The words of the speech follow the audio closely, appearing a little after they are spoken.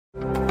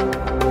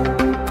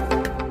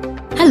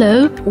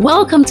Hello,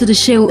 welcome to the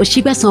Seun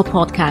Oshibesan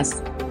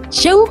podcast.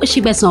 Seun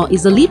Oshibesan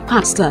is the lead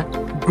pastor,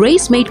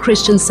 Grace Made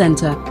Christian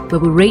Center, where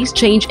we raise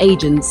change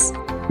agents.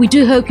 We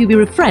do hope you'll be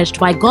refreshed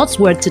by God's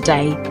word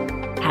today.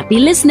 Happy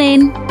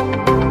listening.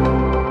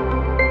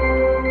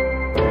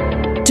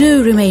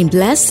 Do remain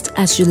blessed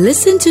as you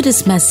listen to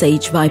this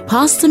message by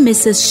Pastor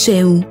Mrs.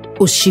 Seun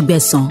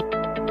Oshibesan.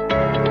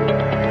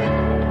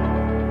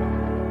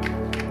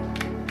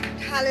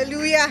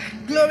 Hallelujah.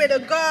 Glory to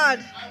God.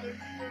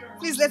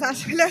 Please let's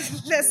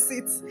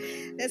sit.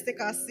 Let's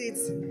take our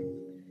seats.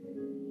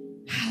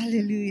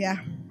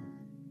 Hallelujah.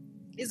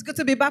 It's good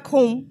to be back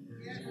home.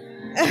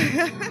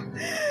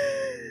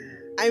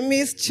 I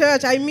missed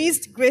church. I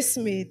missed Grace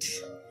Made.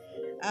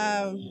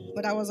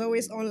 But I was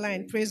always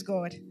online. Praise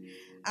God.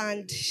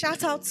 And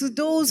shout out to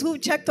those who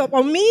checked up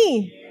on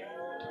me.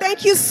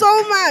 Thank you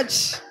so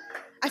much.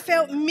 I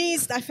felt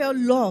missed. I felt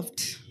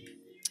loved.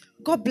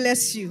 God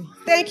bless you.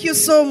 Thank you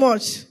so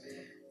much.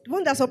 The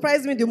one that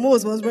surprised me the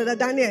most was Brother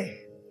Daniel.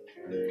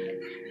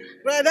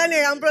 Brother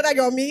Daniel and Brother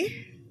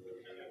Yomi.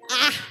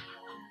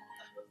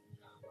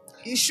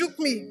 He shook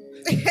me.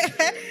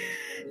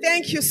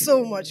 Thank you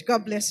so much.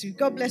 God bless you.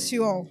 God bless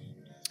you all.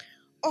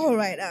 All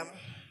right.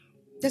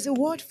 There's a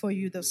word for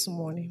you this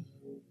morning.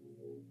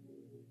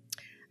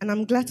 And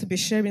I'm glad to be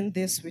sharing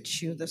this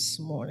with you this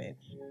morning.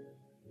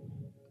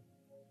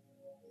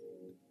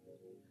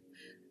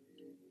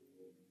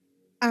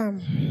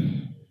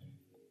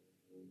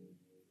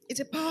 It's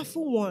a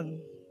powerful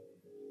one.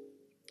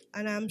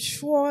 And I'm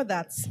sure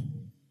that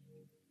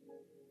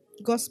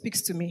God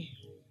speaks to me.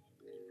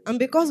 And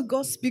because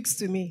God speaks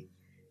to me,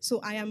 so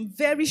I am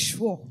very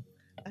sure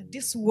that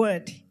this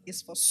word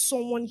is for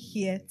someone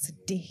here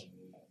today.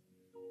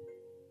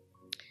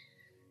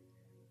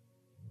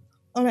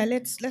 All right,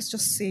 let's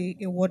just say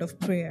a word of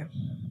prayer.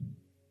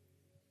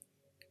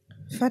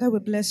 Father, we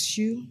bless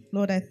you.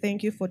 Lord, I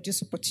thank you for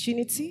this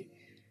opportunity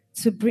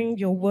to bring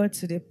your word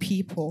to the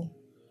people.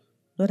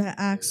 Lord, I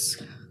ask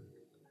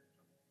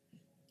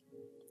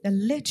that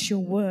let your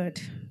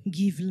word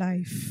give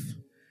life.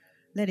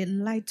 Let it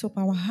light up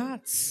our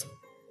hearts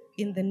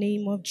in the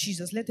name of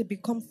Jesus. Let it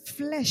become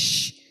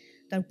flesh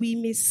that we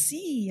may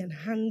see and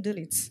handle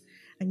it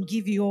and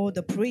give you all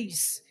the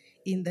praise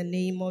in the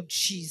name of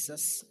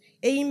Jesus.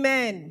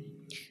 Amen.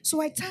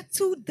 So I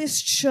titled this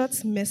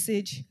short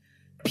message,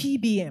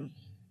 PBM.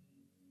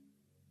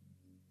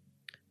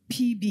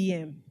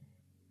 PBM.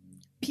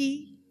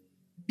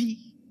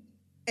 PBM.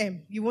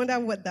 You wonder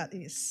what that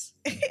is.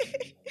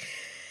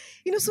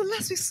 So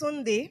last week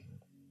Sunday,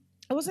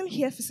 I wasn't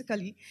here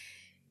physically,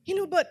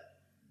 but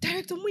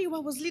Director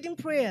Muyiwa was leading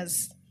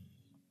prayers.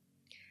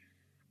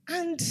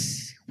 And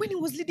when he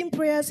was leading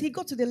prayers, he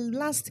got to the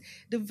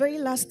very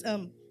last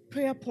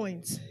prayer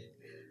point.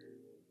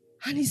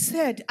 And he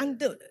said, and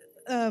the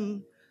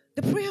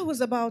prayer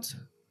was about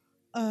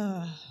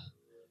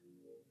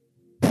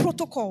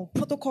protocol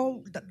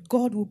that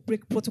God will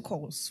break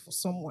protocols for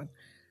someone.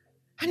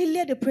 And he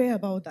led a prayer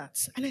about that.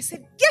 And I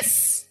said,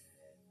 yes,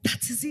 that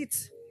is it.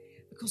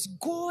 Because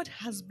God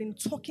has been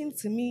talking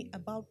to me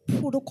about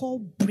protocol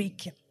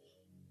breaking.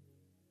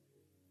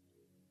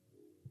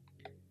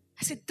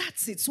 I said,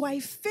 that's it. So I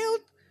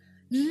felt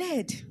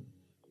led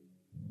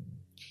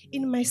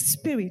in my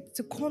spirit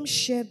to come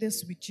share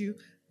this with you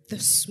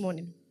this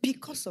morning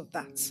because of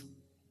that.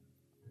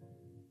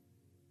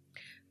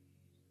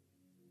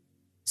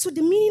 So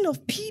the meaning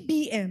of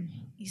PBM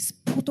is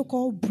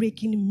protocol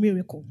breaking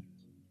miracle.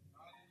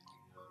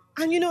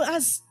 And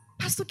as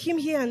Pastor came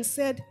here and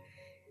said,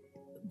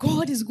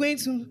 God is going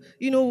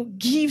to,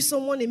 give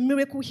someone a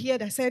miracle here,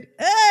 that said,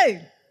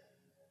 hey,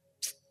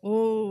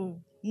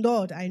 oh,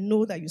 Lord, I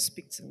know that you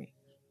speak to me.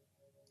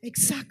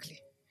 Exactly.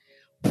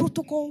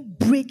 Protocol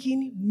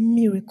breaking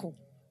miracle.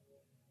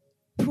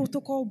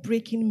 Protocol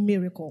breaking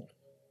miracle.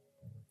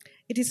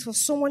 It is for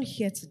someone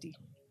here today.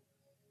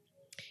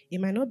 It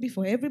might not be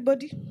for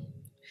everybody,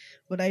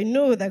 but I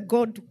know that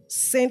God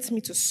sent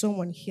me to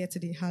someone here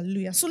today.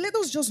 Hallelujah. So let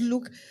us just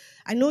look.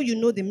 I know you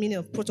know the meaning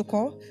of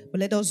protocol, but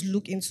let us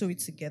look into it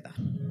together.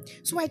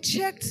 So I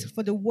checked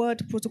for the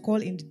word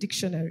protocol in the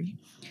dictionary,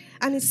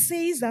 and it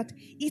says that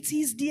it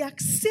is the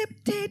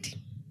accepted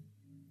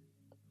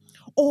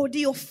or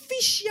the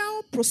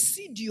official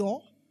procedure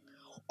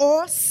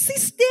or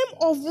system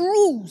of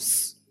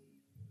rules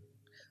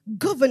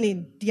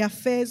governing the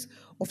affairs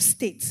of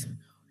state,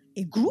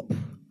 a group,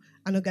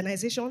 an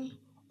organization,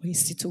 or a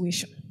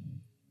situation.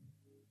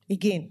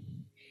 Again,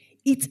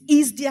 it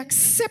is the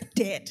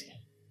accepted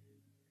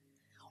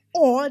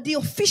or the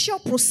official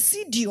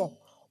procedure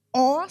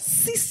or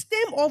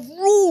system of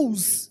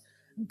rules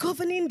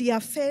governing the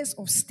affairs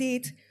of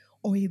state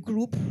or a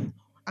group,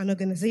 an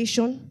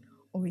organization,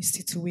 or a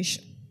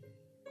situation.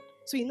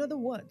 So in other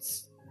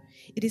words,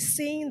 it is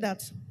saying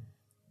that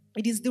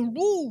it is the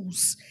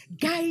rules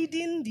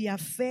guiding the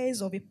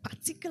affairs of a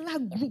particular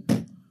group,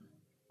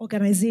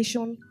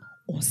 organization,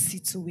 or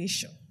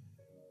situation.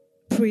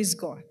 Praise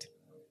God.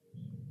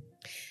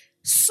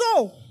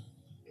 So,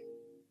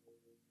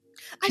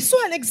 I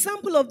saw an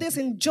example of this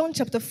in John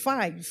chapter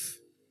 5,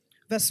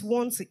 verse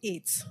 1 to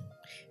 8.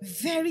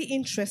 Very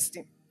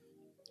interesting.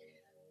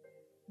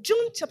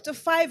 John chapter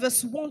 5,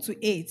 verse 1 to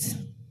 8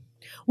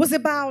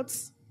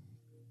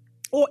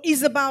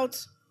 is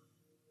about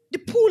the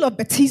pool of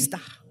Bethesda.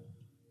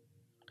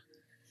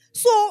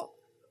 So,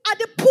 at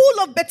the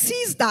pool of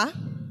Bethesda,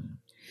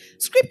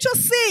 scripture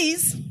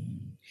says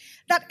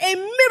that a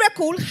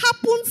miracle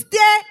happens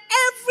there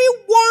every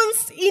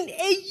once in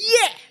a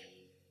year.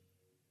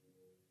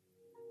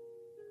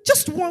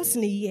 Just once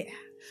in a year.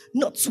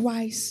 Not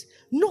twice,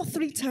 not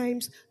 3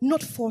 times,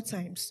 not 4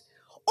 times.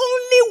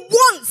 Only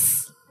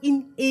once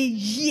in a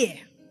year.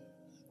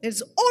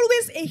 There's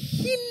always a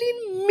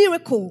healing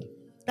miracle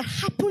that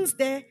happens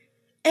there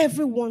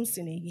every once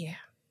in a year.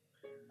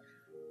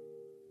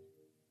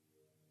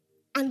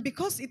 And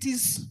because it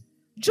is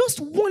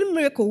just one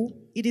miracle,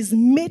 it is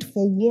made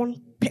for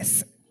one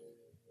person.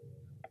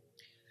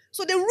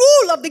 So the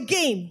rule of the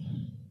game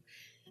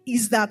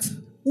is that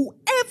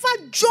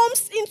whoever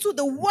jumps into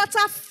the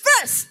water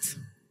first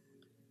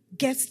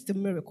gets the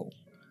miracle,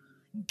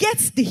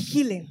 gets the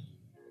healing.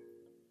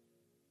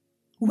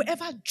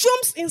 Whoever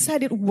jumps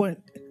inside it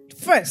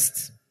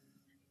first,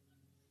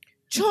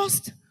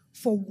 just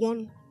for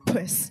one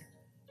person.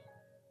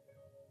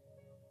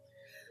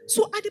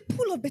 So at the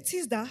pool of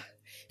Bethesda,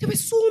 there were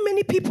so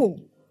many people.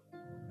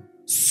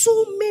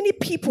 So many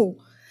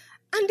people.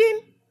 And then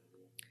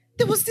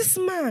there was this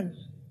man.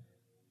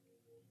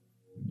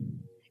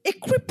 A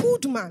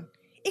crippled man.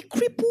 A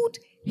crippled,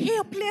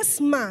 helpless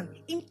man.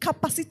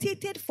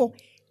 Incapacitated for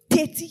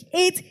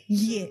 38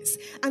 years.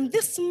 And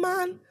this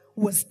man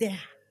was there.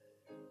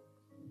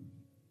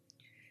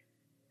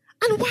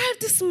 And while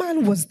this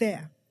man was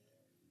there,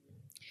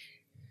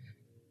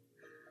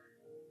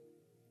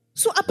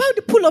 so about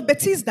the pool of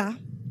Bethesda,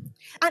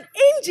 an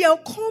angel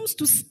comes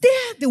to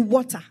stir the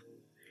water.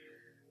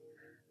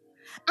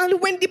 And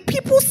when the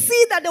people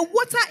see that the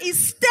water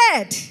is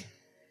stirred,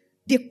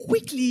 they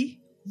quickly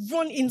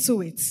run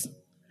into it.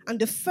 And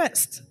the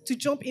first to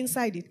jump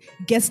inside it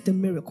gets the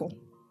miracle.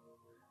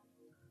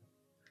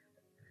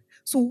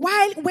 So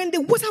when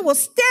the water was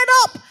stirred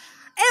up,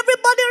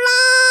 everybody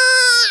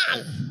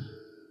ran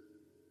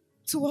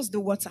towards the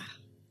water.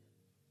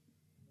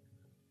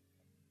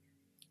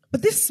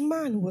 But this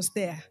man was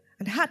there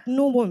and had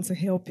no one to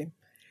help him.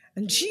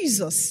 And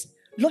Jesus,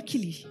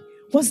 luckily,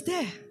 was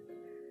there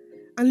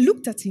and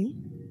looked at him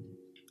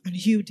and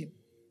healed him.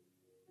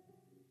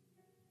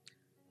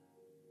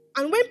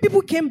 And when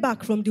people came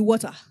back from the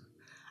water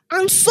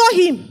and saw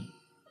him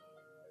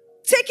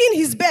taking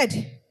his bed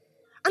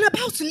and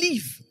about to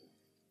leave,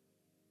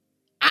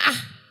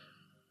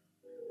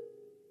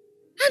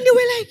 and they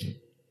were like,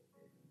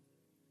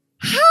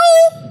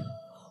 how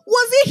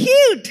was he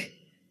healed?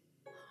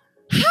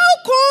 How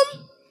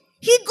come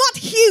he got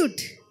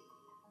healed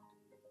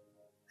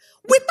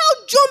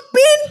without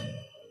jumping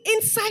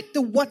inside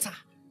the water?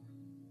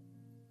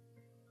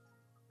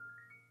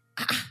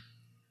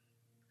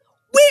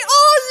 We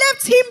all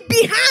left him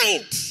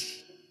behind.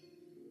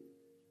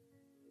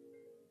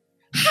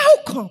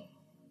 How come?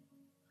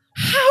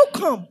 How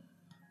come?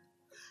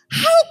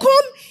 How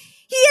come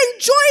he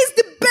enjoys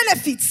the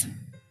benefits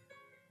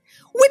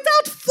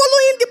without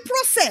following the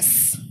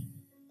process?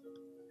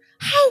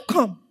 How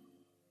come?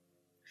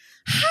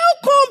 How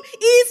come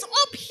he is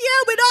up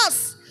here with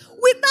us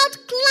without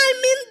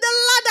climbing the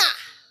ladder?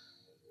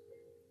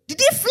 Did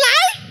he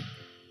fly?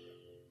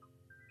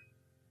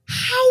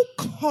 How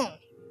come?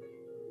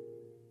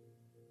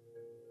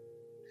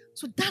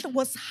 So that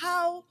was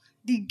how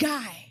the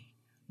guy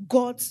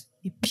got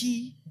a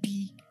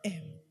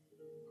PBM.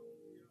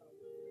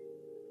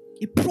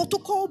 A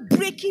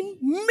protocol-breaking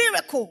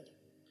miracle.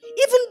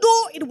 Even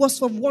though it was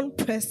for one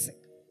person.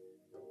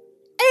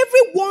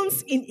 Every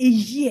once in a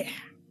year.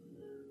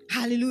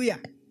 Hallelujah.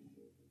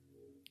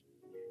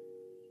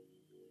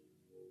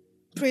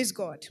 Praise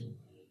God.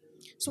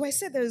 So I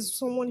said there is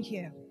someone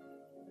here.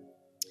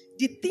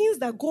 The things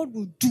that God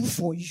will do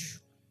for you.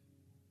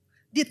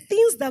 The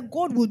things that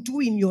God will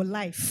do in your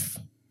life.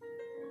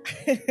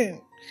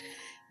 They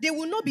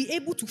will not be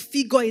able to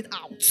figure it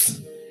out.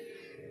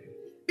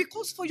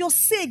 Because for your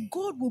sake,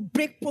 God will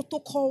break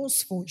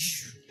protocols for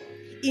you.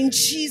 In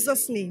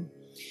Jesus' name.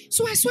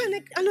 So I saw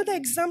another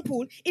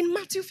example in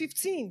Matthew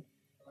 15.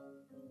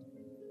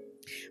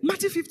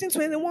 Matthew 15,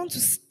 21 to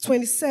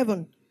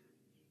 27.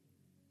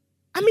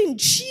 I mean,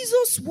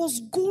 Jesus was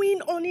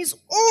going on his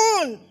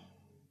own.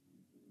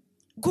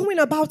 Going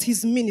about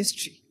his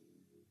ministry.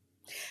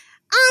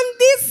 And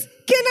this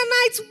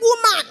Canaanite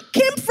woman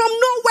came from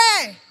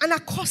nowhere and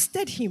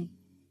accosted him.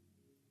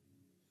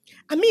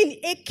 I mean,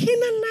 a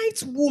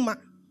Canaanite woman.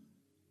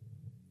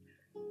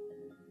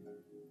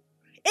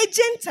 A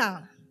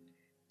Gentile.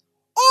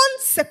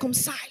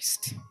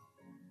 Uncircumcised.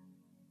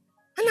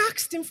 And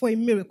asked him for a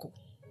miracle.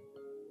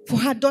 For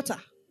her daughter.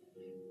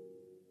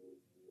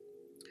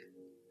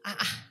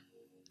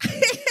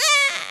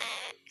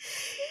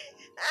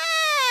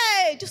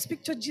 Hey, just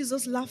picture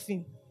Jesus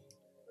laughing.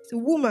 It's a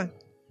woman.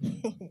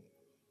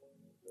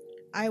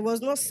 I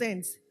was not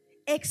sent.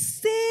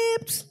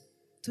 except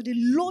to the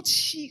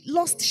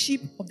lost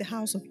sheep of the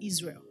house of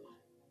Israel.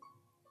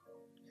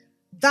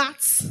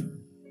 That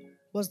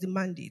was the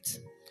mandate.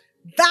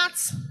 That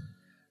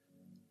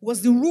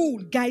was the rule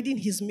guiding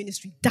his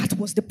ministry. That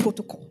was the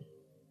protocol.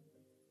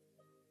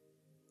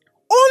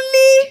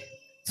 Only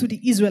to the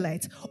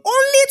Israelites.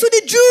 Only to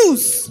the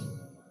Jews.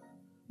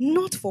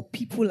 Not for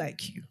people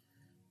like you.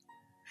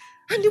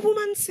 And the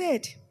woman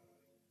said,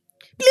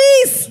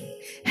 please,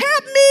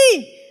 help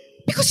me.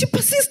 Because she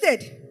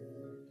persisted.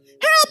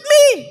 Help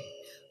me.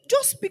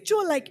 Just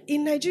picture like a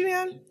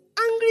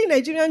angry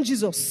Nigerian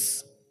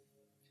Jesus.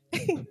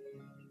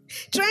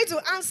 Trying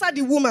to answer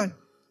the woman.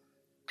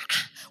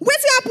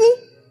 What's happen?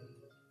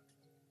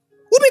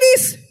 Who be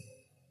this?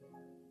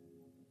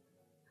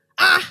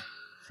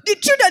 The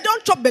children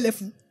don't chop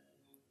belefu.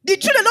 The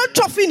children don't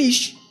chop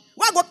finish.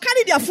 Why go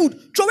carry their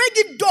food? Throw away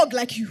the dog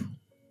like you.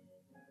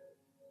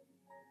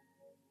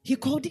 He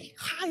called it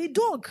a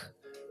dog.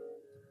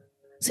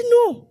 Say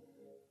no.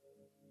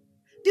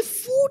 The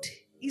food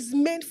is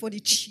meant for the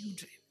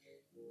children.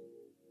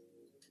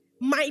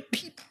 My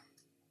people.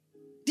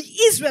 The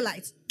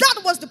Israelites.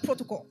 That was the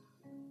protocol.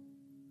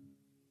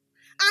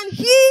 And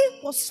he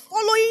was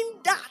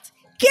following that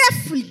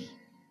carefully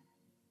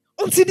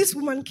until this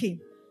woman came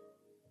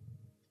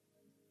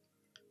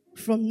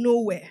from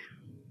nowhere.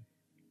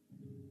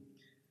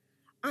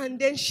 And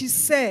then she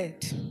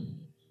said,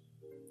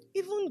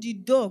 even the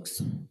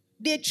dogs,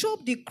 they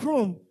chop the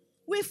crumb,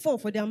 wait for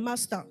their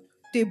master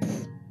table.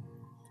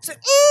 Say,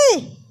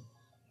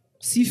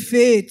 see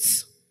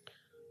faith.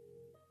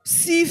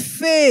 See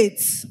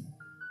faith.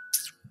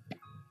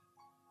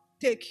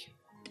 Take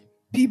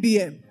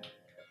PBM.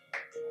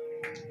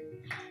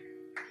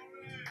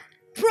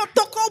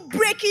 Protocol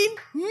breaking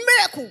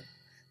miracle.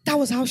 That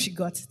was how she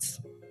got it.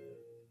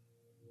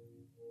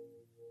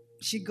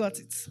 She got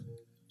it.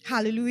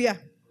 Hallelujah.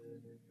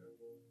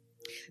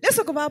 Let's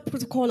talk about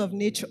protocol of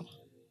nature.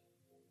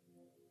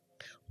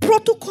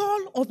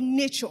 Protocol of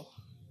nature.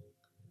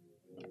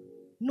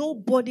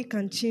 Nobody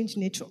can change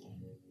nature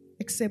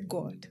except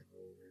God.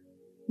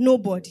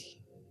 Nobody.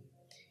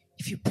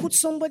 If you put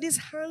somebody's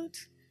hand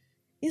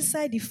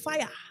inside the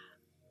fire,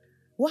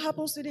 what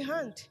happens to the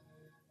hand?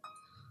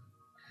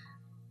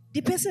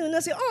 The person will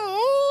not say,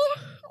 oh.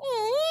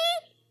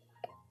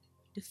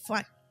 The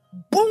fire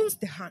burns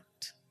the hand.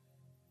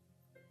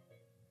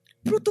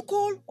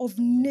 Protocol of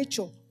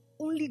nature.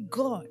 Only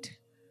God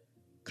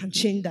can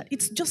change that.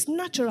 It's just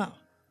natural.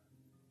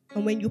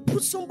 And when you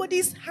put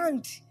somebody's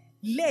hand,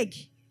 leg,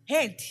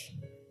 head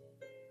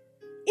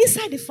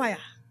inside the fire,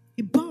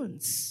 it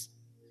burns.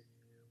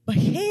 But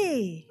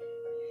hey,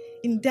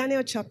 in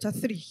Daniel chapter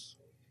 3,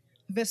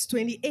 verse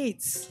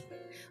 28,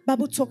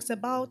 Bible talks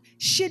about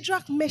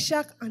Shadrach,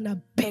 Meshach, and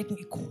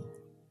Abednego.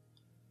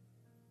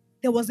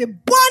 There was a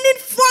burning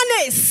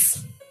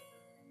furnace.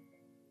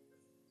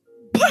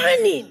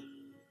 Burning.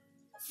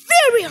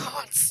 Very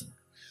hot.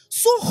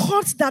 So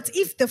hot that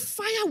if the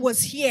fire was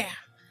here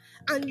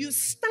and you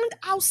stand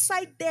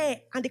outside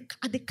there and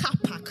at the car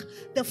park,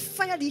 the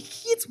fire, the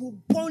heat will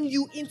burn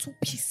you into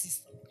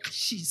pieces,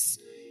 ashes.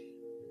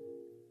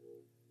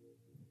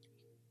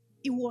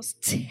 It was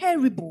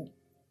terrible.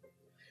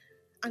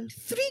 And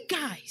 3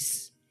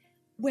 guys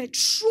were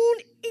thrown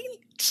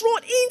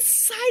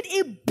inside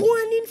a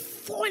burning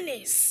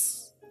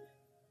furnace.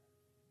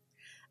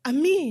 I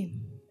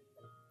mean,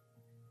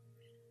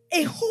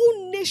 a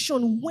whole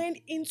nation went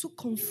into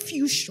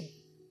confusion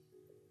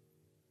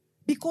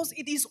because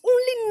it is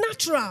only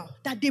natural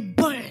that they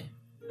burn.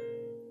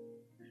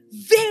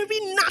 Very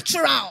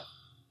natural.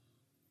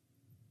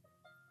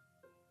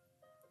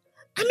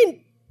 I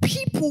mean,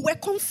 people were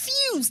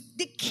confused.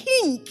 The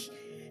king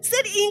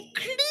said,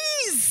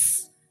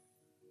 increase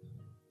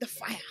the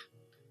fire.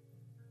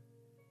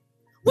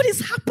 What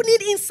is happening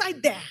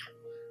inside there?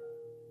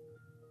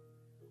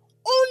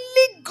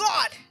 Only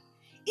God.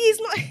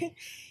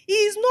 He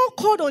is not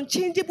called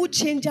unchangeable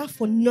changer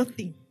for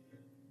nothing.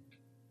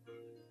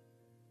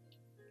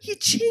 He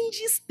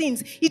changes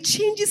things. He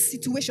changes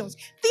situations.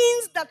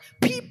 Things that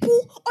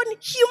people or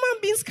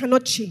human beings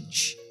cannot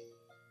change.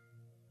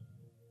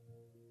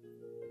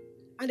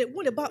 And then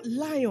what about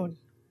lion?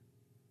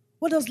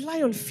 What does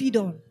lion feed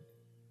on?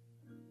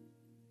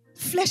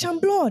 Flesh and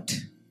blood.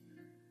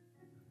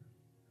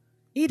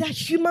 Either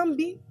human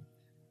being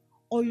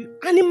or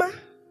animal.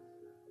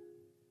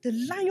 The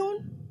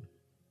lion,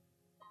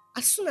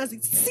 as soon as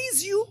it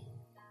sees you,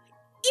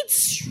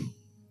 eats you.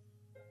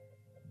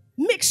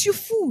 Makes you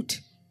food.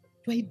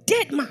 You're a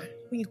dead man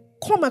when you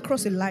come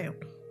across a lion.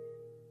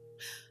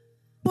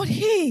 But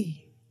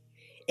hey,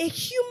 a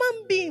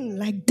human being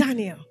like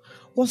Daniel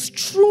was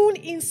thrown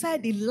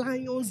inside the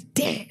lion's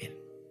den.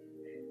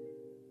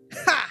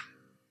 Ha!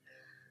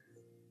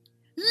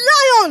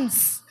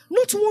 Lions!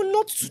 Not one,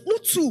 not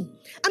two.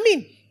 I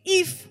mean,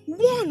 if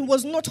one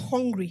was not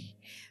hungry,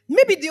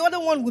 maybe the other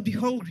one would be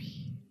hungry.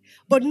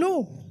 But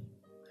no.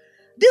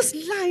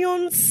 These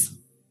lions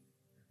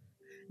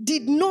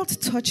did not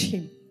touch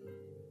him.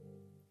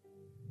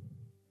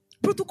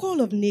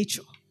 Protocol of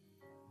nature.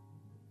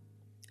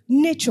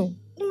 Nature.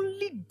 Only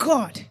only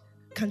God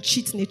can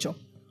cheat nature.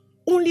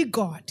 Only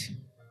God.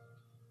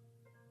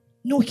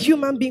 No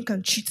human being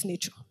can cheat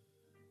nature.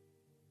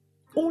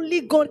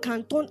 Only God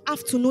can turn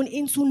afternoon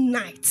into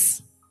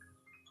night.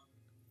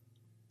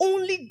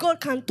 Only God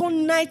can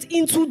turn night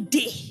into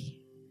day.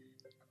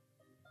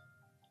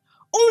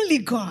 Only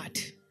God.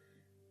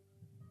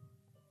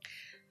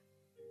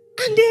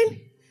 And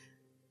then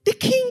the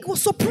king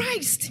was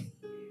surprised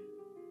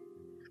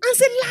and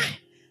said,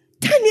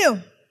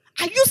 Daniel,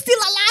 are you still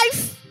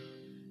alive?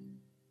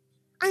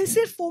 And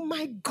said, for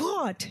my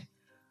God,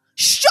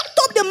 shut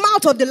up the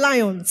mouth of the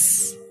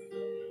lions.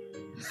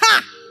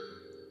 Ha!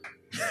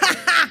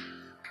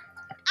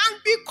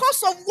 And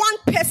because of one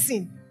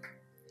person,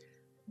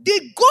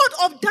 the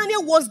God of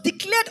Daniel was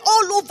declared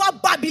all over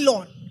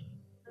Babylon.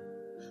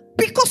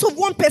 Because of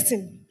one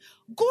person.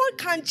 God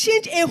can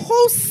change a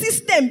whole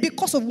system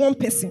because of one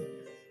person.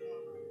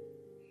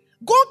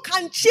 God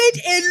can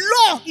change a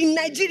law in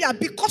Nigeria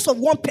because of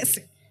one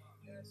person.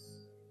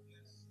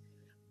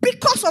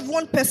 Because of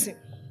one person.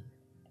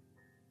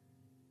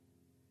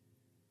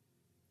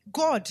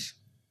 God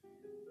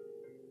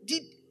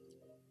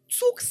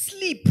took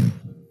sleep,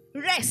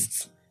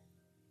 rest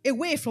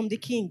away from the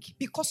king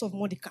because of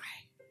Mordecai.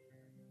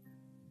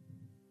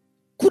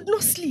 Could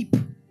not sleep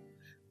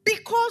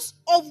because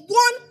of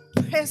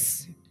one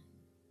person.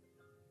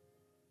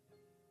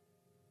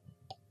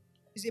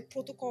 He's a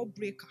protocol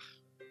breaker.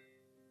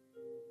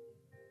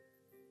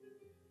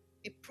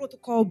 A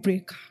protocol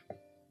breaker.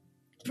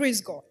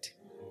 Praise God.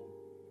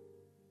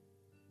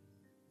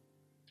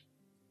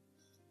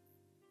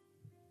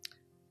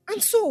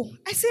 And so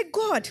I said,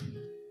 God,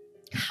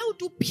 how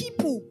do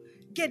people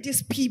get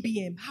this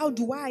PBM? How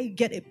do I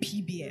get a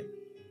PBM?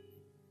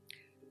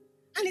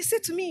 And he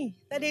said to me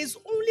that there is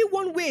only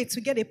one way to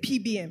get a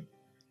PBM.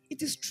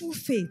 It is through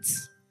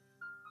faith.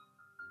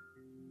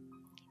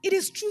 It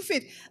is through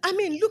faith. I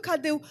mean, look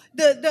at the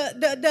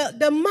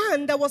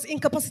man that was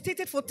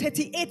incapacitated for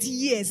 38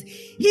 years.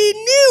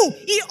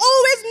 He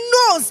always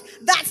knows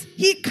that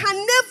he can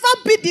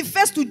never be the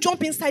first to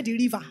jump inside the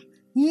river.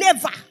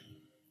 Never.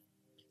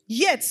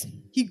 Yet,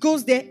 he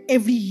goes there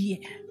every year.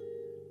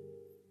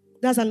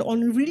 That's an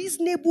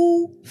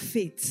unreasonable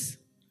faith.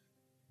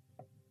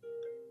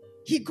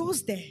 He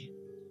goes there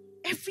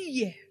every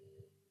year.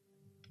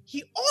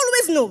 He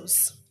always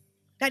knows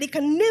that he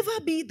can never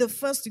be the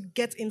first to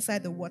get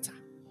inside the water.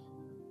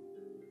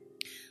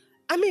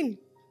 I mean,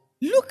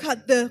 look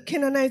at the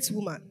Canaanite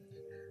woman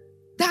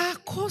that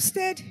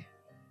accosted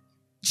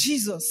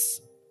Jesus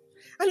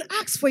and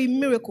asked for a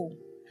miracle.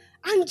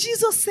 And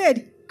Jesus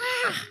said,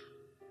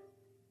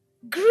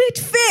 great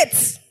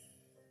faith.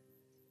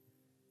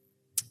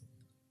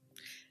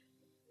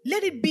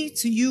 Let it be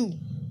to you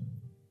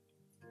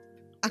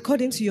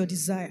according to your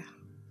desire.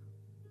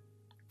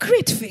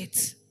 Great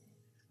faith.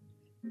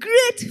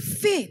 Great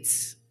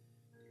faith.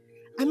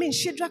 I mean,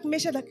 Shadrach,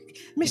 Meshach,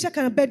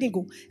 and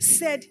Abednego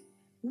said,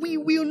 we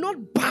will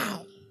not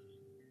bow.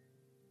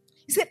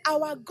 He said,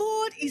 our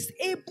God is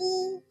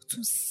able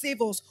to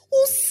save us.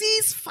 Who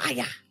sees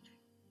fire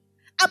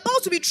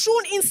about to be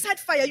thrown inside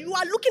fire? You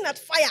are looking at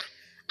fire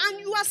and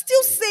you are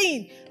still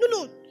saying,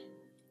 no,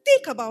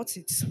 think about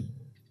it.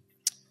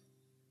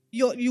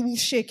 You will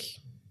shake.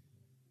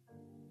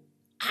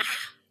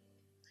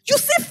 You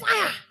see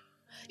fire.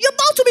 You're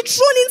about to be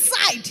thrown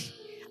inside.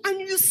 And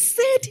you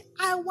said,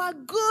 our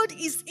God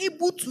is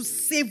able to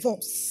save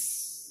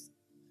us.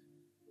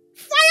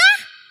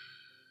 Fire?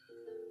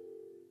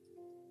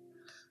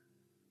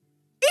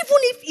 Even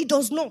if he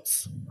does not,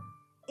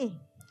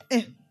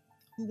 we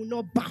will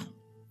not bow.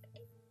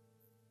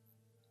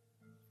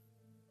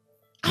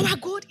 Our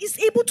God is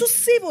able to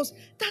save us.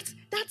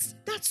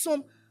 That's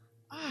some,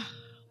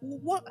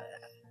 what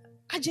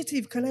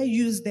adjective can I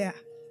use there?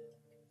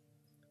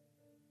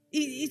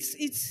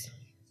 It's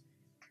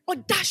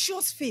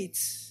audacious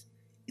faith.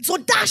 It's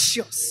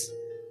audacious.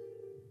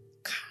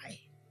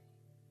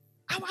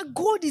 Our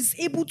God is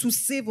able to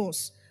save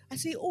us. I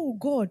say, oh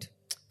God,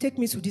 take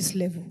me to this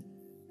level.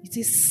 It's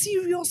a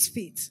serious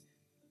faith.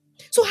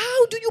 So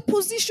how do you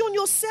position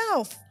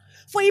yourself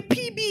for a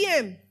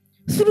PBM?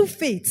 Through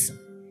faith.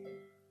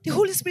 The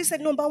Holy Spirit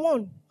said, number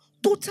one,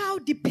 total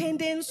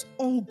dependence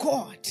on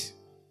God.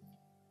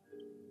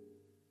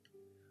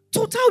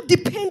 Total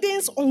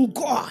dependence on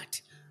God.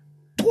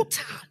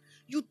 Total.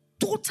 You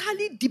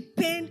totally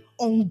depend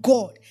on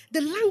God.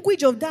 The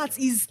language of that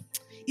is,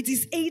 it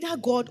is either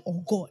God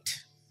or God.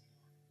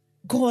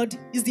 God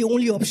is the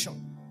only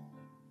option.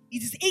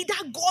 It is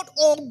either God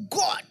or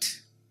God.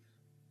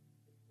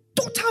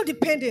 Total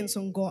dependence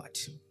on God.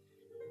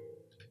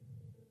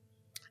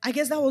 I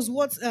guess that was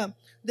what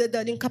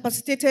the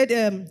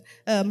incapacitated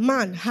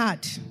man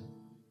had.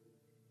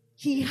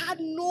 He had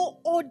no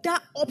other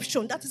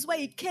option. That is why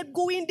he kept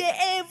going there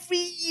every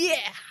year.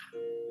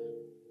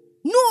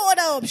 No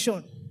other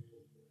option.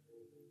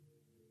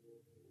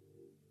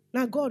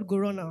 Now God go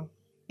run now.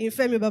 In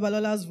Femi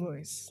Babalola's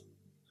voice.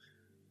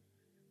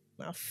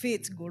 Now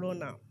faith go run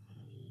now.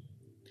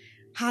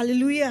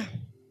 Hallelujah.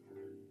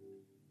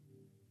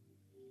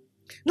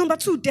 Number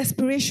two,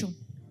 desperation.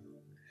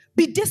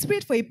 Be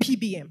desperate for a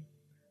PBM.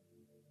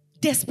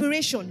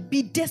 Desperation.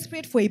 Be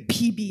desperate for a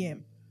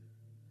PBM.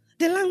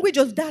 The language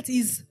of that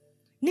is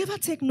never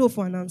take no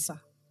for an answer.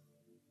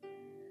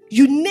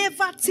 You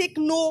never take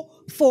no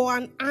for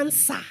an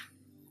answer.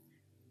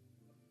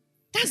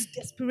 That's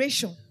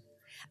desperation.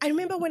 I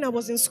remember when I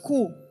was in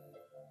school,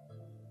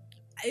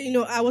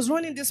 I was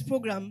running this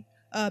program,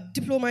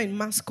 diploma in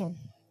mass comm,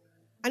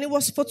 and it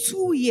was for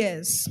 2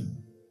 years.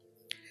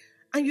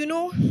 And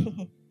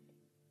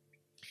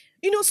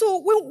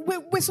so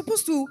we're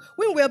supposed to,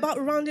 when we're about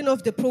rounding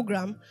off the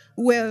program,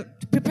 we're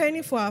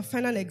preparing for our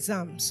final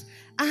exams.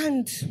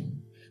 And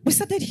we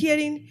started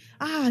hearing,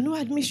 no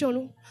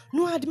admission,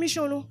 no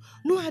admission,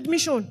 no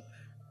admission.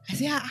 I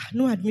said,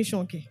 no admission,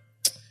 okay.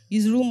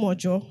 It's rumor,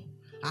 Joe.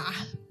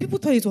 People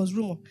thought it was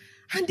rumor.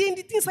 And then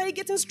the things started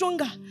getting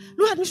stronger.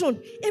 No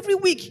admission. Every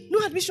week, no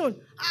admission.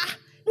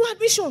 No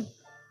admission.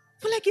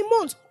 For like a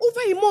month,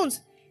 over a month.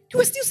 You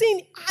were still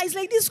saying, it's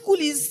like this school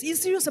is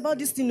serious about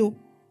this thing, no?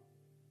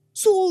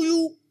 So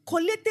you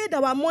collected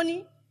our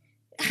money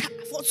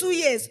for 2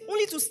 years,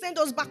 only to send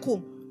us back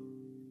home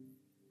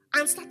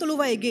and start all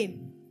over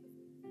again.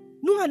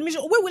 No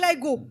admission. Where will I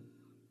go?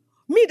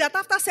 Me that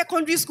after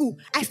secondary school,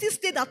 I still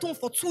stayed at home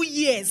for 2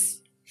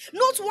 years.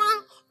 Not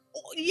 1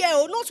 year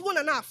or not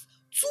 1.5.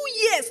 2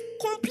 years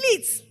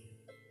complete.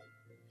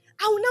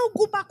 I will now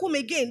go back home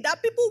again.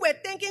 That people were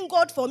thanking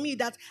God for me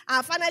that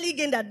I finally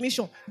gained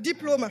admission,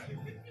 diploma.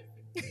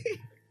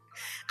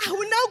 I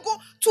will now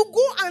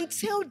go and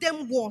tell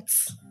them what?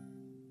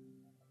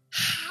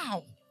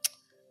 How?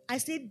 I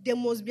said there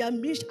must be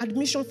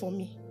admission for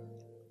me.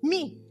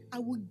 Me, I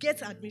will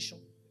get admission.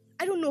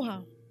 I don't know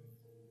how.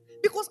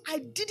 Because I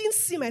didn't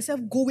see myself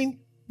going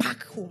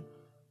back home.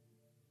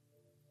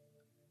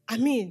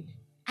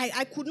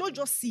 I could not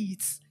just see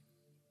it.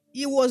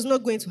 It was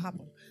not going to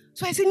happen.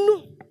 So I said,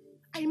 no,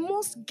 I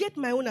must get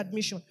my own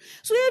admission.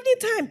 So every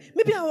time,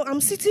 maybe I'm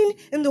sitting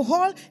in the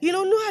hall,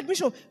 no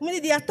admission.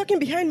 When they are talking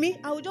behind me,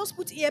 I will just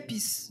put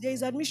earpiece. There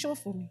is admission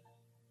for me.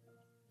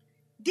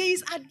 There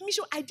is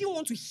admission. I didn't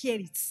want to hear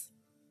it.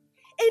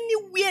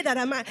 Anywhere that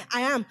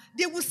I am,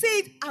 they will say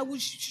it, I will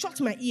shut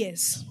my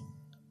ears.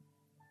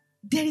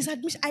 There is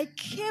admission. I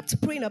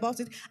kept praying about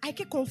it. I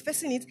kept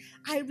confessing it.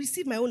 I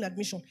received my own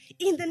admission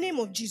in the name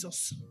of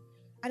Jesus.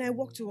 And I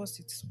walked towards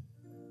it.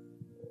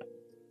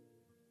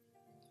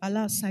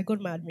 Alas, I got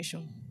my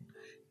admission.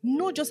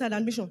 Not just an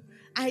admission.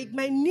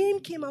 My name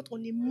came out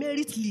on a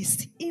merit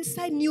list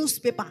inside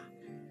newspaper.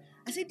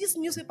 I said, this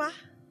newspaper,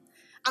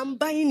 I'm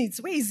buying it.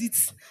 Where is it?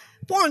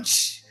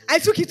 Punch. I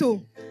took it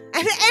home.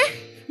 I said,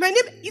 my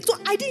name,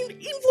 I didn't,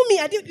 even me,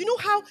 I didn't, you know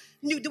how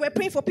they were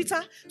praying for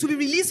Peter to be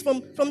released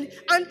from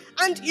and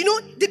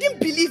they didn't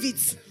believe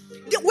it.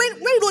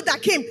 When Rhoda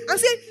came and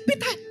said,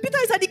 Peter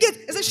is at the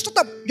gate, I said, shut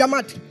up, you're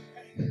mad.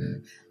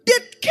 They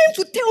came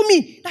to tell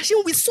me that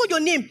we saw your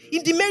name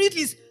in the merit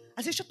list.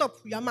 I said, shut up,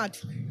 you're mad.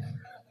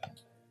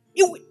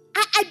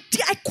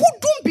 I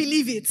couldn't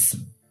believe it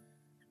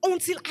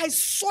until I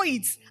saw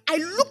it. I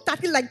looked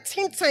at it like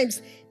 10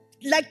 times.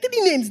 Like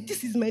 3 names.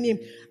 This is my name.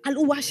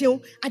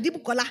 Aluwasheun,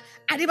 Adibukola,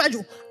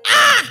 Adebajo.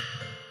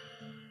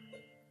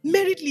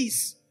 Merit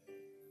list.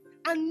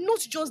 And not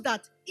just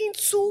that,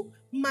 into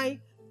my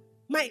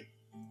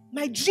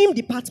dream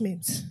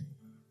department.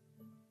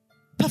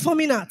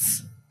 Performing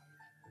arts.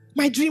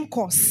 My dream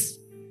course.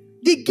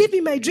 They gave me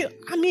my dream.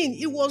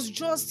 It was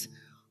just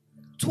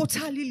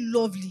totally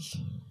lovely.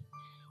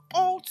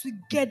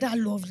 Altogether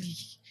lovely.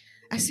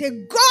 I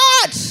said,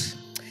 God,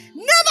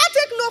 never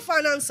take no for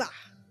an answer.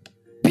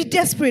 Be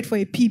desperate for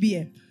a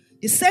PBM.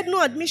 They said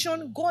no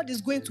admission. God is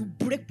going to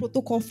break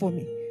protocol for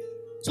me.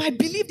 So I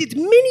believed it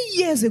many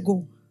years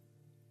ago.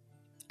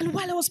 And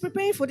while I was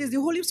preparing for this, the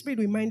Holy Spirit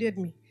reminded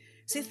me.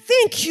 Say,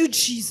 thank you,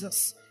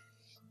 Jesus.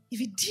 If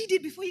he did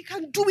it before, he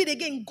can do it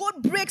again.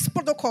 God breaks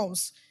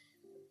protocols.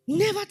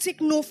 Never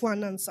take no for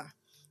an answer.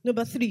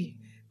 Number 3,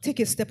 take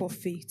a step of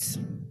faith.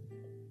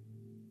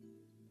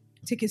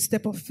 Take a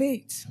step of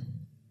faith.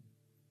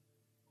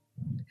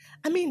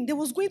 There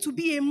was going to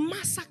be a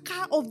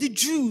massacre of the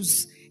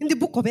Jews in the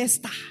book of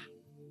Esther.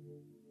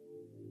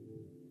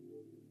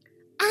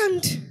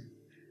 And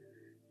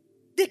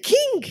the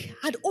king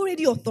had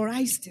already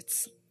authorized it.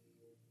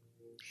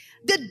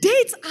 The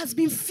date has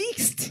been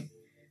fixed.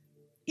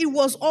 It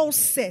was all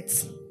set.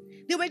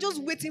 They were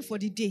just waiting for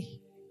the day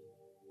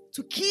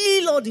to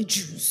kill all the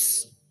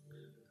Jews.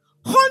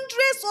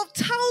 Hundreds of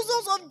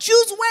thousands of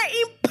Jews were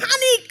in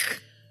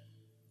panic.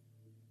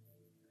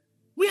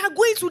 We are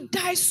going to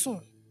die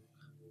soon.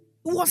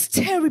 It was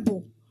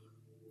terrible.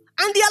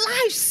 And their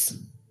lives,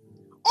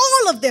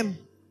 all of them,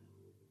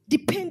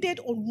 depended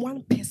on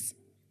one person.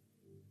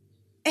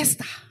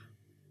 Esther.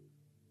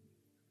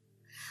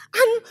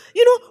 And,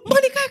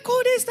 Mordecai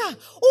called Esther.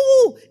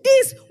 Oh,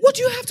 this, what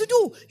do you have to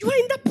do? You are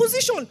in that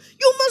position.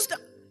 You must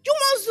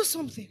do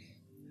something.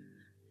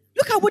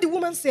 Look at what the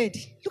woman said.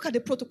 Look at the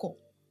protocol.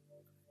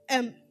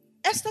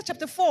 Esther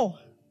chapter 4.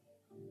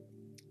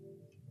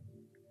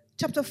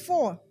 Chapter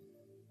 4.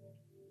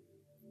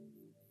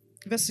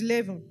 Verse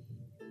 11.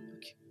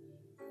 Okay.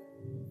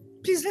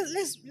 Please,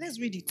 let's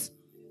read it.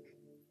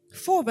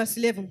 4 verse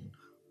 11.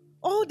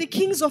 All the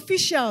king's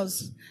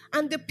officials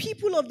and the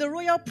people of the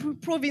royal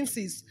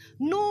provinces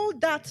know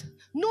that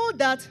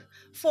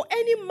for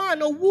any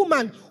man or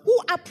woman who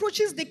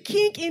approaches the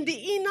king in the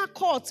inner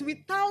court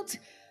without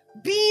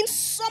being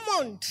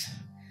summoned,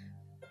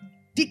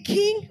 the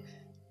king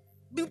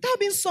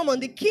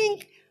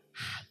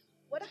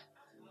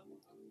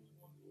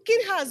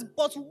has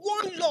but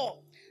one law,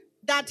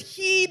 that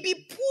he be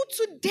put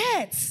to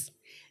death.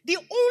 The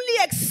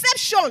only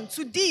exception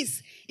to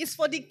this is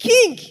for the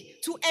king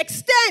to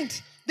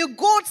extend the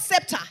gold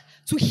scepter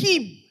to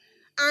him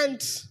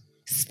and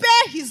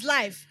spare his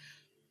life.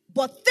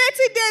 But 30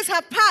 days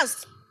have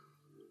passed.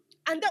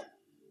 And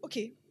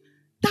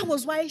that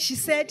was why she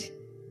said,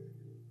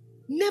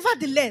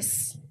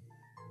 nevertheless,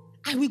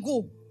 I will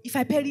go. If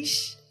I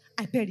perish,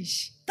 I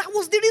perish. That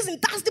was the reason.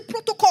 That's the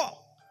protocol.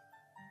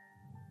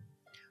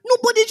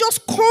 Nobody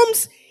just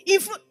comes in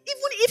front,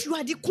 even if you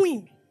are the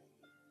queen.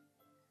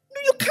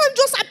 You can't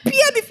just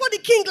appear before the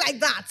king like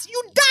that.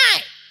 You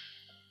die.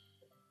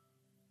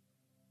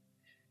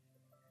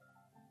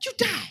 You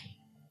die.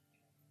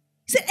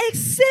 He said,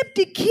 except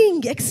the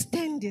king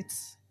extended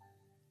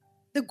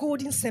the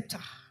golden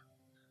scepter.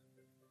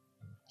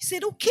 He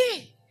said,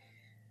 okay,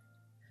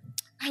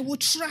 I will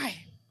try.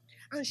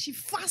 And she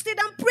fasted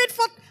and prayed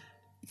for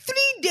 3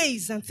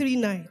 days and 3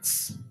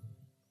 nights.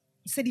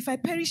 He said, if I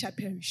perish, I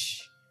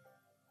perish.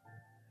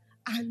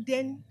 And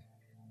then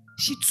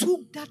she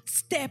took that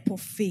step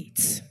of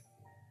faith.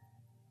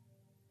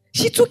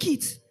 She took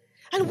it.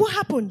 And what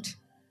happened?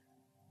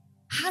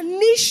 Her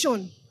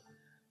nation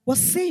was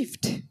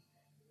saved.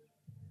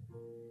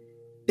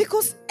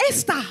 Because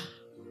Esther,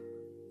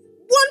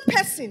 one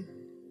person,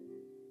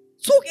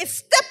 took a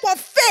step of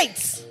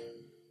faith.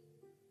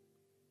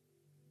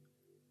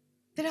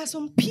 There are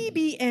some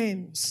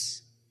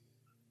PBMs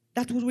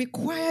that will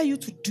require you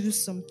to do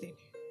something.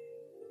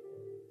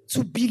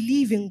 To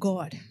believe in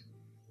God.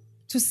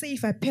 To say,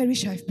 if I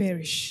perish, I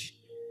perish.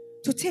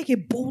 To take a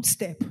bold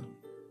step.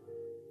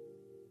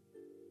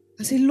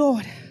 And say,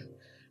 Lord,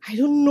 I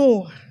don't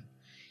know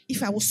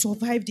if I will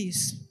survive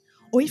this.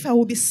 Or if I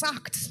will be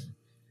sacked.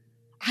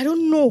 I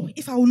don't know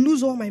if I will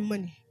lose all my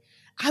money.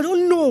 I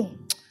don't know.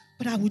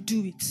 But I will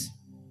do it.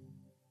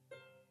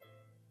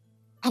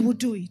 I will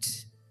do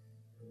it.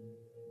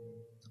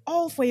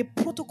 All for a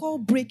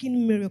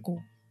protocol-breaking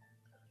miracle.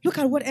 Look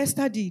at what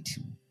Esther did.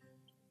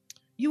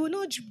 You will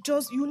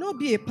not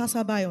be a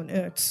passerby on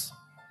earth.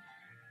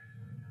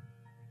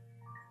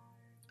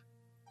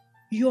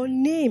 Your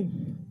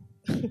name,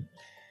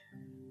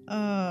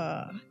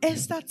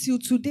 Esther, till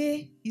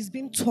today is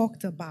being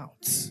talked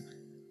about.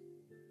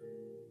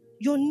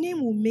 Your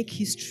name will make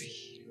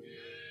history.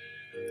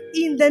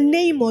 In the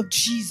name of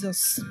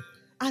Jesus,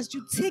 as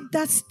you take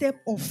that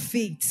step of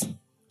faith,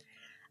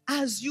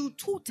 as you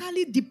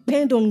totally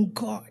depend on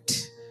God,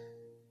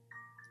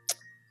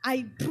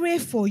 I pray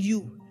for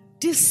you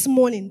this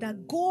morning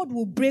that God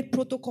will break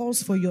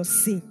protocols for your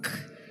sake.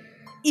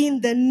 In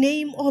the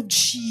name of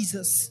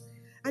Jesus.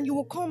 And you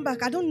will come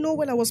back. I don't know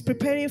when I was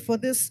preparing for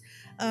this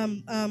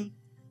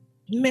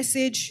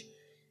message.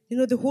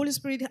 The Holy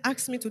Spirit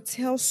asked me to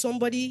tell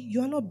somebody,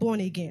 you are not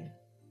born again.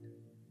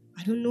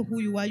 I don't know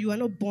who you are. You are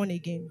not born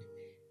again.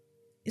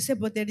 He said,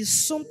 but there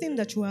is something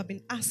that you have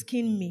been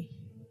asking me.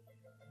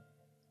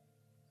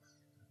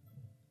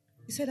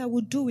 He said, I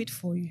will do it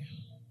for you.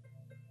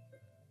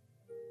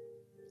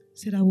 He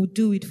said, I will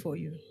do it for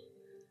you.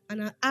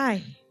 And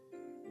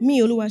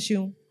me,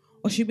 Oluwaseun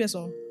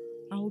Oshigbeson,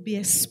 I will be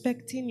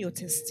expecting your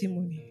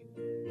testimony.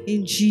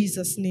 In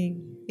Jesus'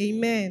 name.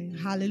 Amen.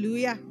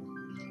 Hallelujah.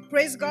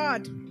 Praise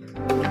God.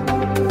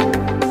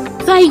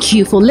 Thank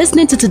you for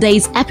listening to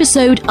today's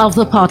episode of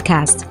the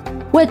podcast.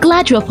 We're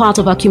glad you're part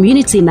of our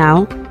community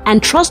now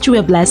and trust you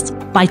were blessed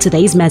by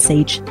today's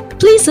message.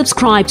 Please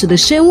subscribe to the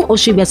Seun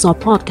Oshigbeson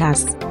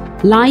podcast,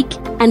 like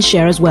and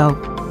share as well.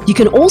 You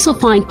can also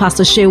find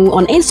Pastor Seun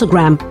on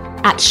Instagram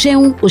at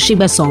Seun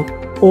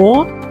Oshigbeson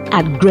or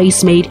at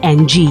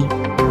GraceMadeNG.